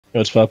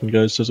What's poppin',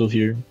 guys? Sizzle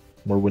here.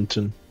 More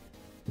Winton.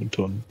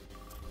 Winton.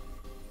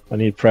 I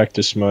need to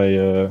practice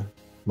my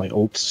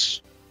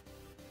ults.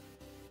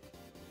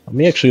 Let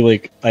me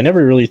actually I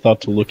never really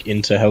thought to look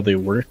into how they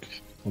work.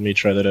 Let me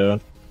try that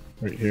out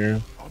right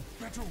here.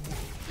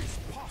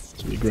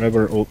 So we grab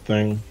our ult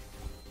thing,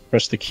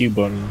 press the Q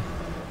button,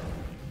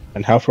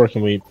 and how far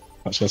can we?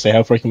 I was gonna say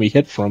how far can we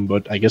hit from,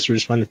 but I guess we're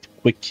just finding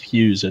quick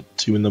Qs at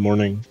 2 in the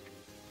morning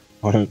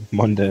on a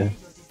Monday.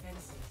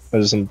 That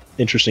is an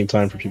interesting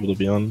time for people to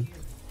be on.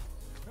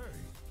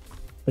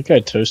 I think I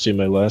had Toasty in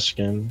my last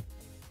game.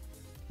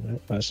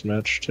 Right, last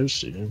match,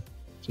 Toasty.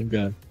 Same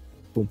guy.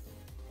 Cool.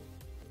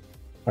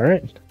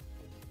 Alright.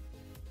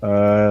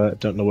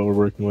 Don't know what we're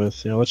working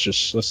with.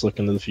 Let's look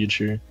into the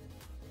future.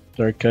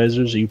 Dark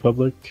Kaisers, are you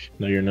public?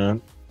 No, you're not.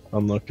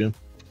 I'm looking.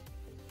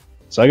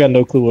 So I got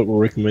no clue what we're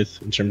working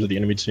with in terms of the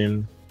enemy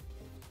team.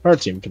 Our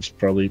team is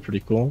probably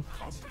pretty cool.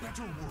 A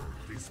better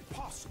world is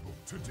possible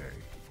today.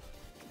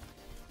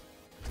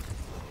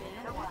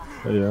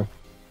 Oh, yeah.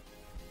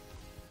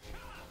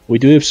 We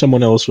do have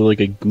someone else with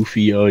like a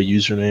goofy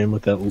username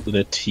with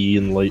that T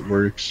and light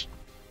works.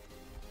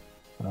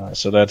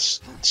 So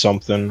that's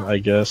something, I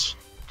guess.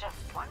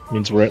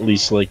 Means we're at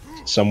least like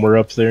somewhere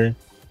up there.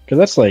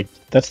 Cause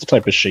that's the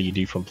type of shit you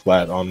do from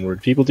plat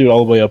onward. People do it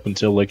all the way up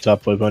until like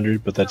top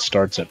 500, but that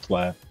starts at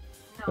plat.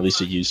 At least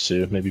it used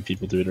to. Maybe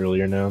people do it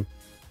earlier now.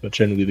 But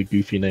generally the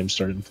goofy names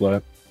started in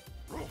plat.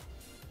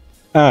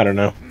 I don't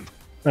know.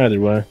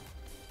 Either way.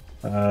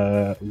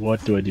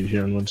 What do I do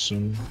here in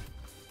Winston?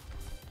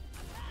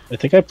 I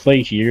think I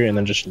play here and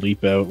then just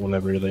leap out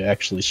whenever they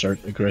actually start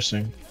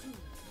aggressing.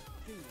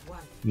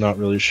 Not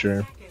really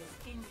sure.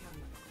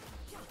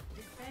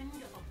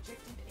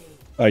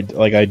 I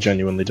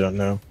genuinely don't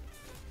know.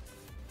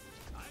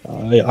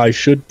 I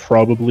should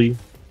probably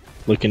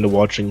look into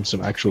watching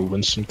some actual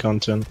Winston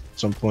content at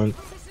some point.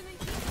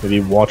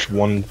 Maybe watch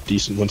one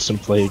decent Winston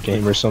play a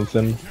game or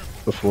something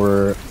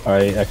before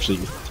I actually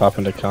top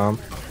into comp.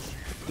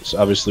 So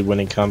obviously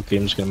winning comp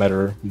games is gonna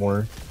matter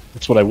more.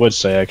 That's what I would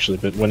say actually,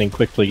 but winning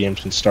quick play games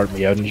can start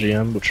me out in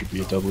GM, which would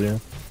be a W.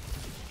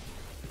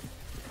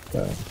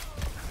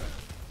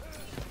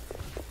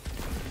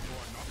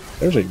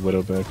 There's a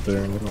Widow back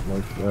there, and I don't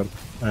like that.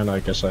 And I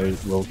guess I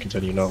will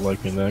continue not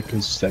liking that,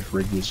 because that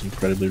Brig was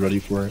incredibly ready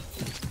for it.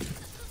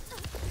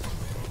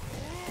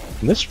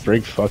 Can this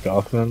Brig fuck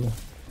off then?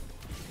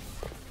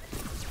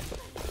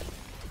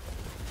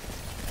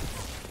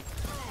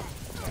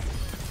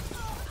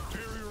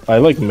 I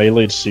like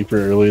meleeed super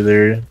early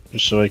there,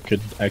 just so I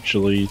could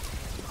actually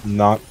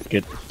not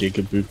get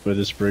Giga Booped by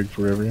this Brig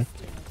forever.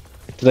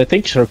 Because I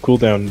think her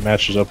cooldown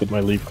matches up with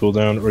my leap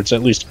cooldown, or it's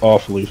at least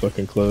awfully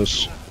fucking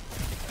close.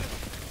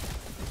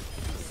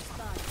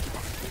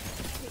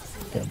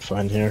 Yeah, I'm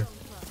fine here.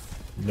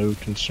 No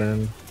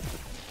concern.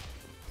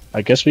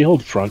 I guess we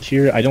hold front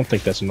here. I don't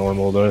think that's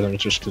normal though, I think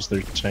it's just because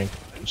their tank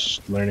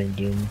is learning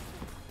Doom.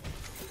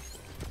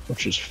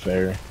 Which is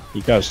fair.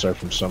 You gotta start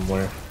from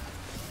somewhere.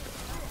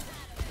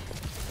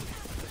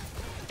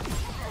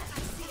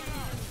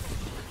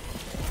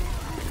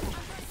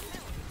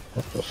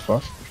 What the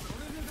fuck?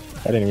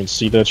 I didn't even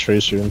see that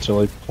Tracer until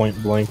I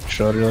point blank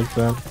shot her like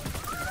that.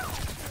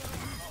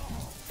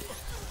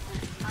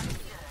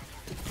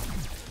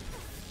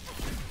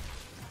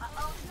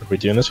 Are we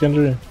doing this,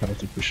 Gendry? I don't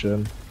think we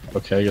should.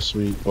 Okay, I guess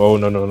we... Oh,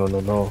 no.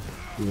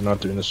 We're not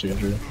doing this,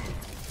 Gendry.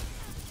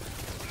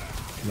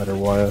 No matter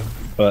why.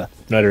 But,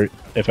 no matter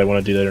if I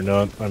want to do that or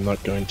not, I'm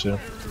not going to.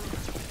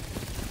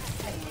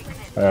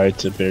 Alright,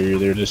 to barrier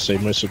there to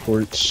save my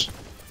supports.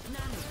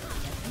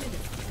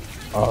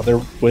 Oh,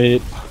 they're...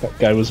 Wait, that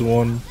guy was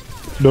one.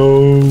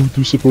 No,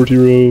 do support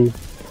hero.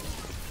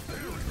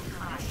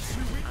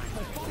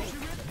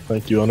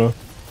 Thank you, Anna.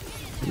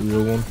 The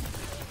real one.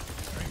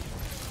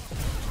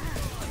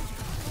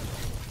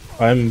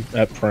 I'm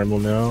at primal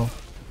now.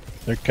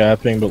 They're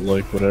capping, but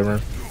like,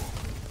 whatever.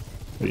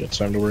 We got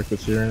time to work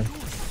with here.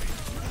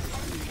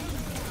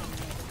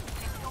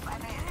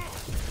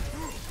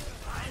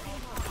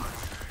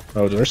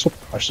 Oh, did our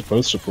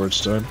both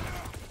supports died?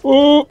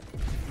 Oh!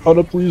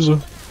 Anna, please.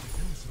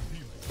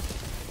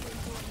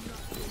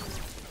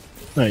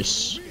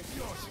 Nice.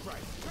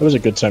 That was a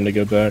good time to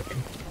go back.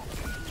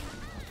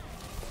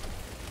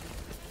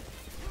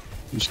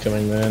 Who's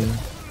coming then?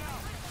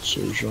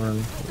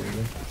 Sojourn.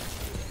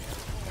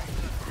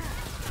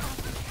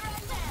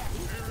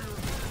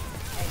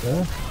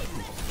 Yeah.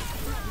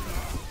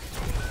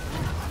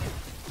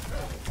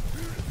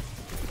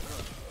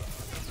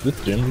 Is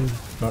it Dim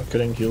not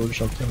getting healed or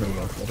something? I don't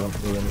know. I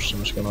don't really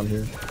understand what's going on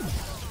here.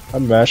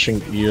 I'm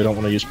mashing E, I don't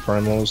want to use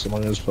primal as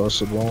long as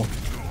possible.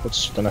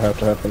 What's gonna have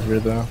to happen here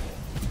though?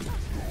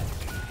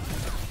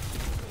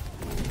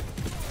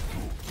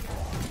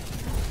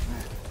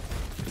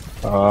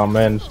 Oh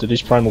man,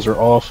 these primals are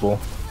awful.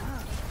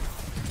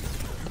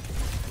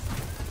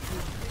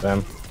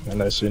 Damn,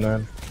 and I see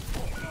that.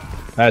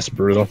 That's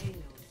brutal.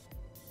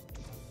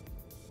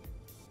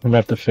 I'm gonna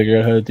have to figure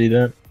out how to do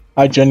that.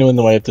 I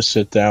genuinely have to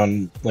sit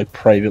down, like,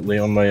 privately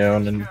on my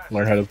own and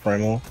learn how to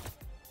primal.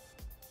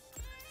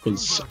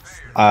 Because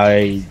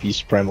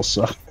these primals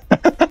suck.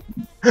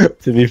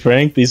 To be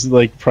frank, these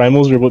like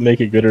primals are what make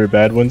a good or a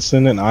bad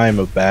Winston, and I'm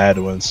a bad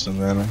Winston,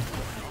 man.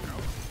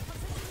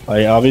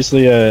 I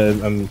obviously,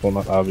 I'm well,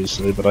 not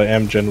obviously, but I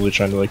am generally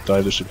trying to like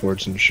dive the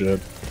supports and shit.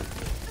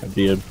 I'd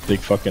be a big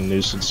fucking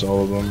nuisance to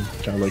all of them,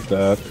 kind of like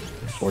that.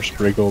 Force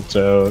break ult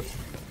out,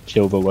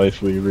 kill the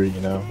life weaver,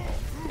 you know.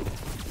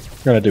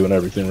 Kind of doing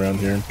everything around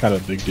here, kind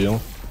of a big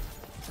deal.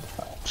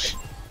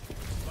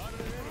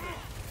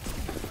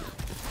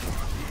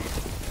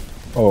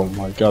 Oh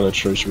my god, that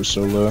choice was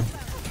so low.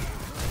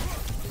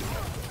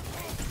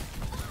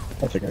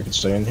 I think I can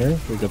stay in here.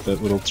 We got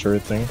that little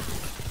turret thing.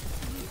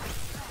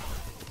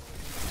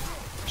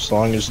 As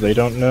long as they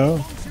don't know,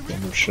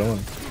 then we're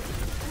chilling.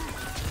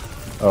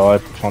 Oh, I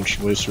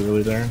punched way too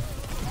early there.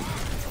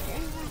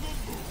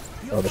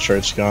 Oh, the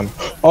turret's gone.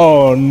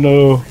 Oh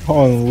no!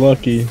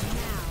 Unlucky.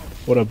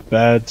 What a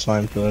bad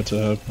time for that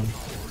to happen.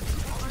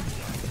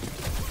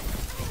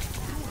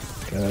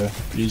 Okay,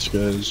 these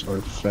guys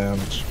are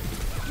fans.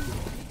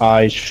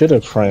 I should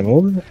have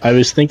primaled. I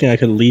was thinking I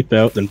could leap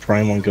out, then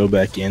primal and go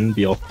back in,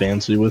 be all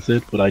fancy with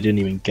it, but I didn't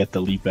even get the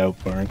leap out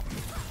part.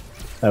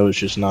 That was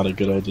just not a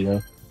good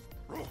idea.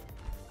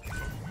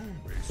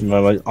 And my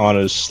like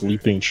honest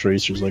sleeping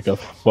tracer's like a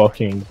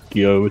fucking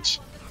goat.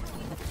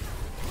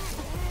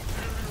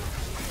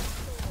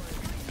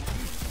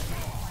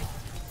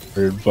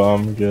 Weird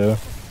bomb, go.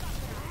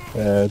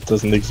 It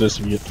doesn't exist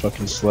if you get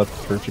fucking slept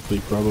perfectly,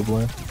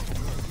 probably.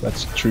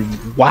 That's true.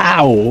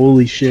 Wow,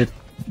 holy shit.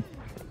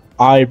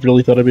 I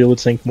really thought I'd be able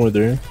to tank more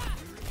there.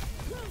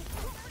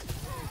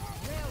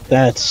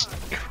 That's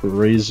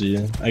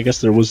crazy. I guess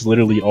there was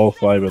literally all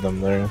 5 of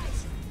them there.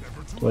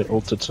 Do I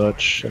ult to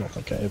touch? I don't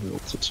think I ever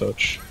ult to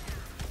touch.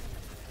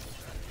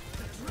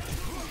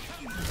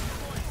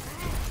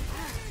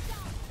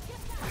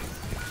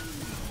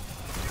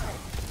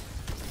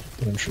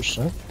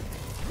 Interesting.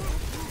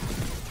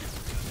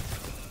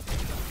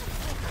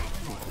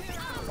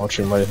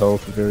 Watching my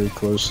health very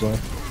closely.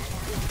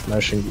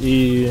 Mashing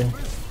E.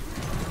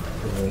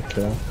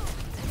 Okay.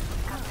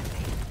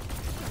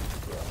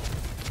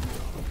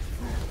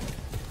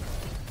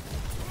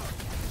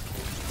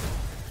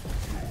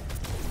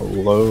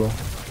 Hello.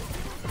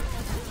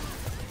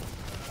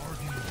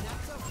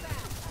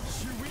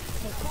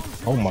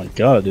 Oh my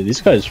god, dude,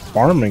 these guys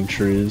farming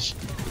trees.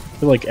 I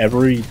feel like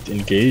every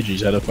engage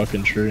he's had a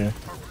fucking tree.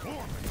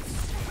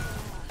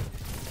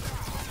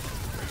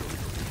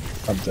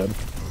 I'm dead.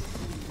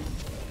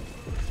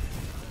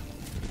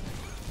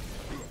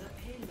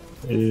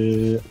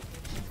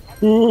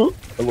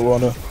 Hello,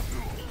 Anna.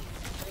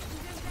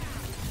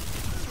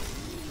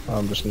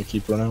 I'm just gonna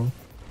keep running.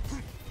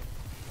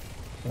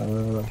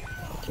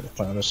 Okay,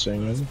 Anna's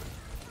singing.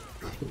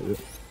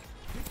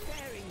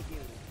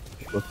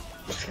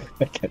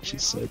 I can't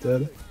just say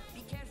that.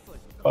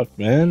 Fuck,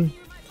 man.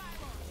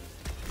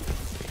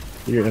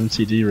 You're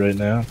MTD right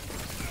now.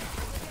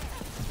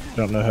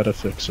 Don't know how to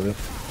fix it.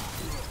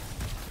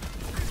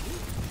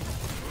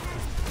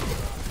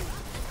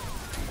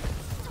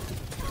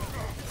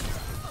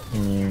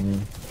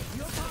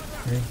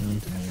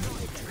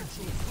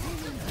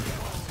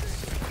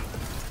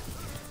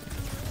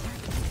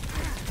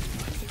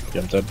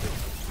 Yeah, I'm dead.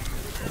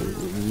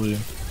 Holy.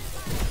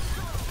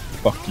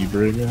 Fuck you,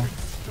 Brigga.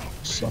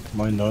 Suck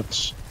my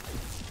nuts.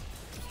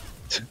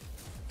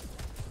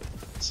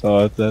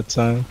 Saw it that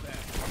time.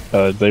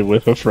 They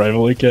whip a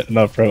primal again.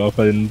 Not primal, if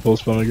I didn't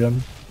pulse bomb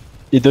again.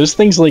 Dude, those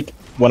things, like,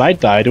 when I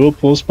die to a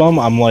pulse bomb,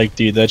 I'm like,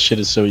 dude, that shit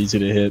is so easy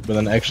to hit. But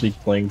then actually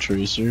playing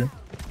Tracer,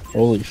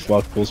 holy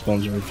fuck, pulse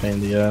bombs are a pain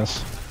in the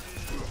ass.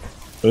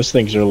 Those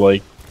things are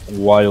like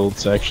wild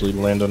to actually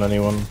land on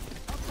anyone.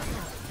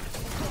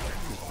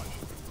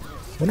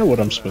 I wonder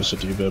what I'm supposed to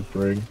do about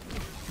Brig.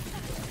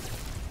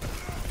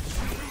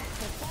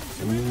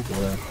 Ooh,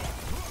 boy.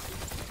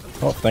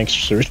 Oh, thanks,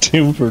 Sir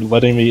Doom, for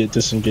letting me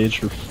disengage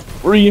for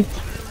free.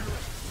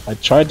 I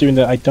tried doing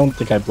that. I don't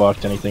think I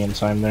blocked anything in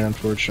time there,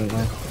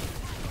 unfortunately.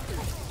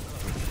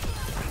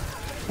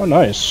 Oh,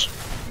 nice.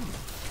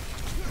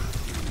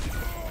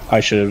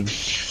 I should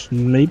have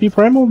maybe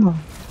primal?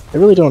 I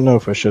really don't know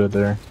if I should have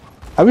there.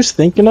 I was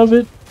thinking of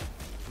it,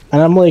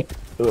 and I'm like,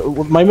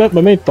 my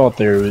main thought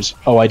there was,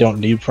 oh, I don't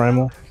need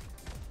primal.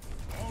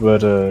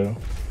 But the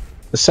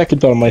second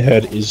thought in my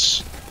head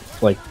is,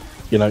 like,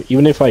 you know,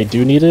 even if I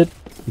do need it,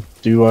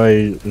 do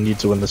I need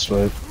to win this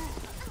fight?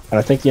 And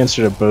I think the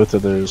answer to both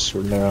of those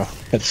were no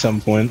at some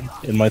point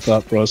in my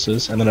thought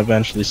process, and then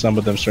eventually some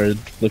of them started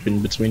flipping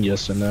between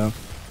yes and no.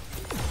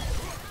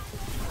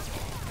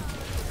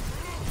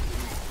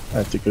 I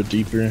have to go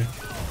deeper.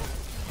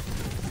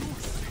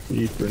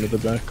 Deeper into the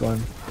back line.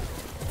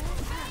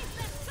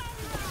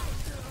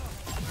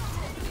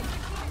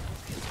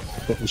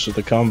 What was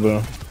the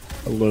combo?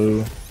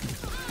 Hello.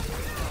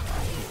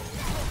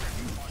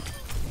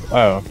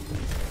 Wow.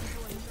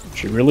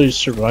 She really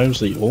survives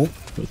the ult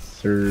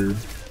with her...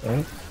 Oh,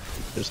 I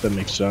guess that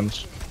makes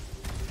sense.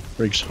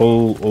 Brig's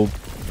whole ult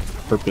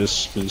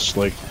purpose is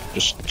like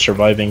just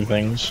surviving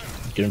things.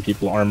 Giving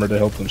people armor to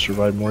help them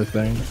survive more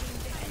things.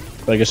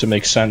 But I guess it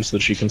makes sense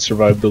that she can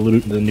survive the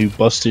new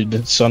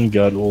busted sun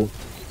god ult.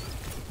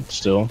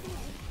 Still.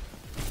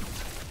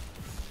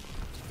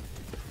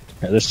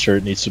 Yeah, this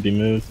turret needs to be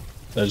moved.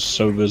 That is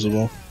so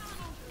visible.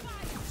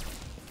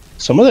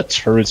 Some of the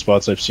turret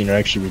spots I've seen are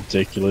actually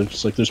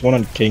ridiculous. Like there's one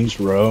on King's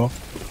Row,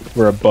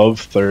 where above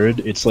third,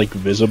 it's like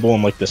visible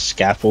on like the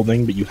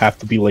scaffolding, but you have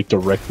to be like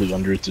directly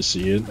under it to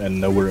see it, and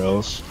nowhere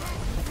else.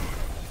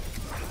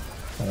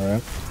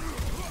 Alright.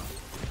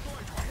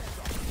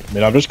 I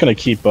mean, I'm just gonna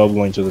keep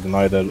bubbling to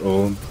deny that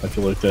ult. I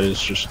feel like that is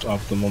just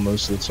optimal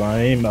most of the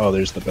time. Oh,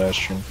 there's the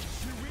Bastion.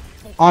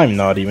 I'm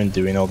not even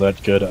doing all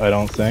that good, I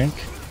don't think.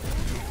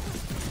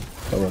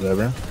 But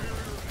whatever.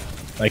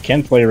 I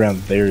can play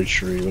around their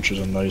tree, which is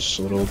a nice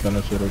little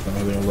benefit of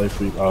having a life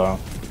lead. Well,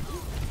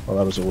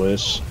 that was a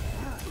waste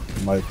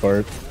on my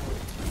part.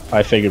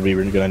 I figured we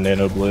were gonna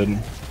nano blade.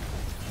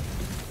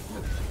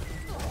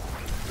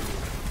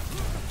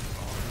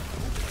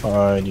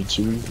 I need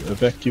to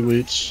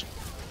evacuate.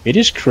 It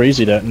is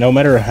crazy that no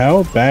matter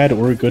how bad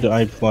or good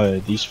I play,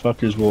 these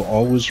fuckers will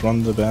always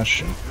run the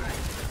Bastion.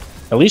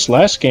 At least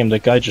last game,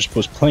 that guy just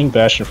was playing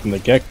Bastion from the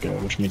get-go,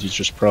 which means he's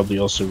just probably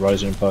also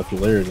rising in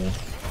popularity.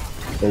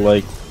 But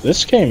like,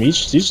 this game,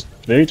 he's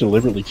very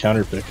deliberately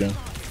counterpicking.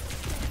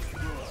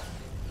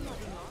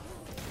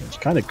 It's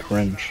kind of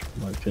cringe,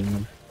 in my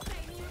opinion.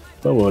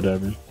 But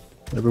whatever.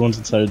 Everyone's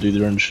entitled to do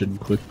their own shit in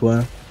quick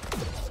play.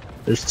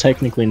 There's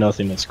technically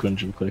nothing that's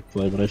cringe in quick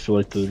play, but I feel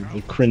like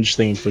the cringe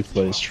thing in quick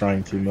play is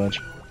trying too much.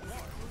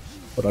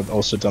 But I've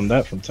also done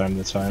that from time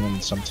to time,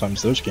 and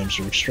sometimes those games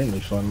are extremely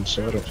fun,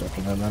 so I don't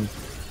fucking know, man.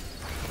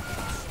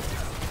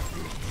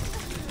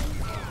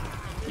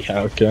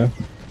 Yeah, okay.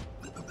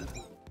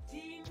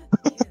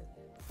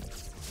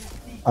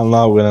 I'm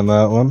not winning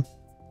that one.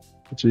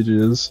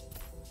 GG's.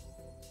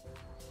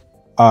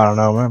 I don't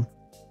know, man.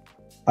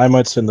 I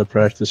might sit in the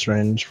practice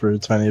range for a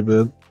tiny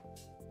bit,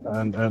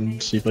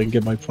 and see if I can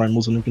get my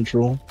primals under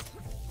control.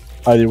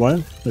 Either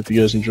way, hope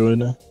you guys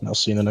enjoyed, and I'll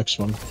see you in the next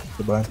one.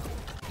 Goodbye.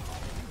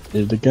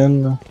 Did it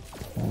again.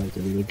 I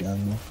did it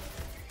again.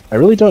 I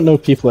really don't know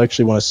if people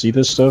actually want to see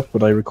this stuff,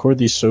 but I record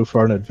these so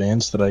far in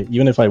advance that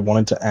even if I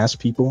wanted to ask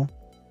people,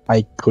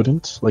 I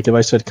couldn't. Like if I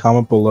said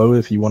comment below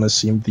if you want to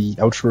see the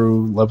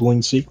outro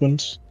leveling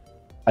sequence,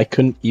 I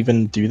couldn't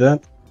even do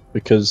that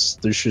because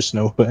there's just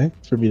no way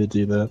for me to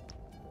do that.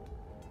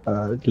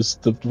 Because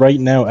right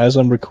now, as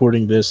I'm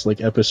recording this, like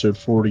episode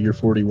 40 or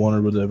 41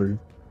 or whatever,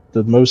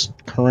 the most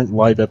current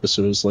live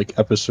episode is like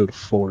episode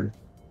 4.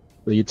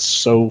 Like, it's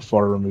so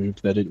far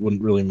removed that it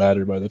wouldn't really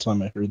matter by the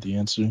time I heard the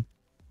answer.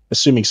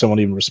 Assuming someone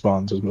even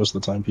responds, because most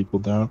of the time people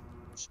don't.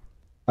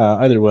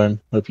 Either way,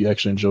 hope you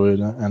actually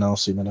enjoyed, and I'll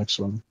see you in the next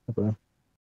one. Bye.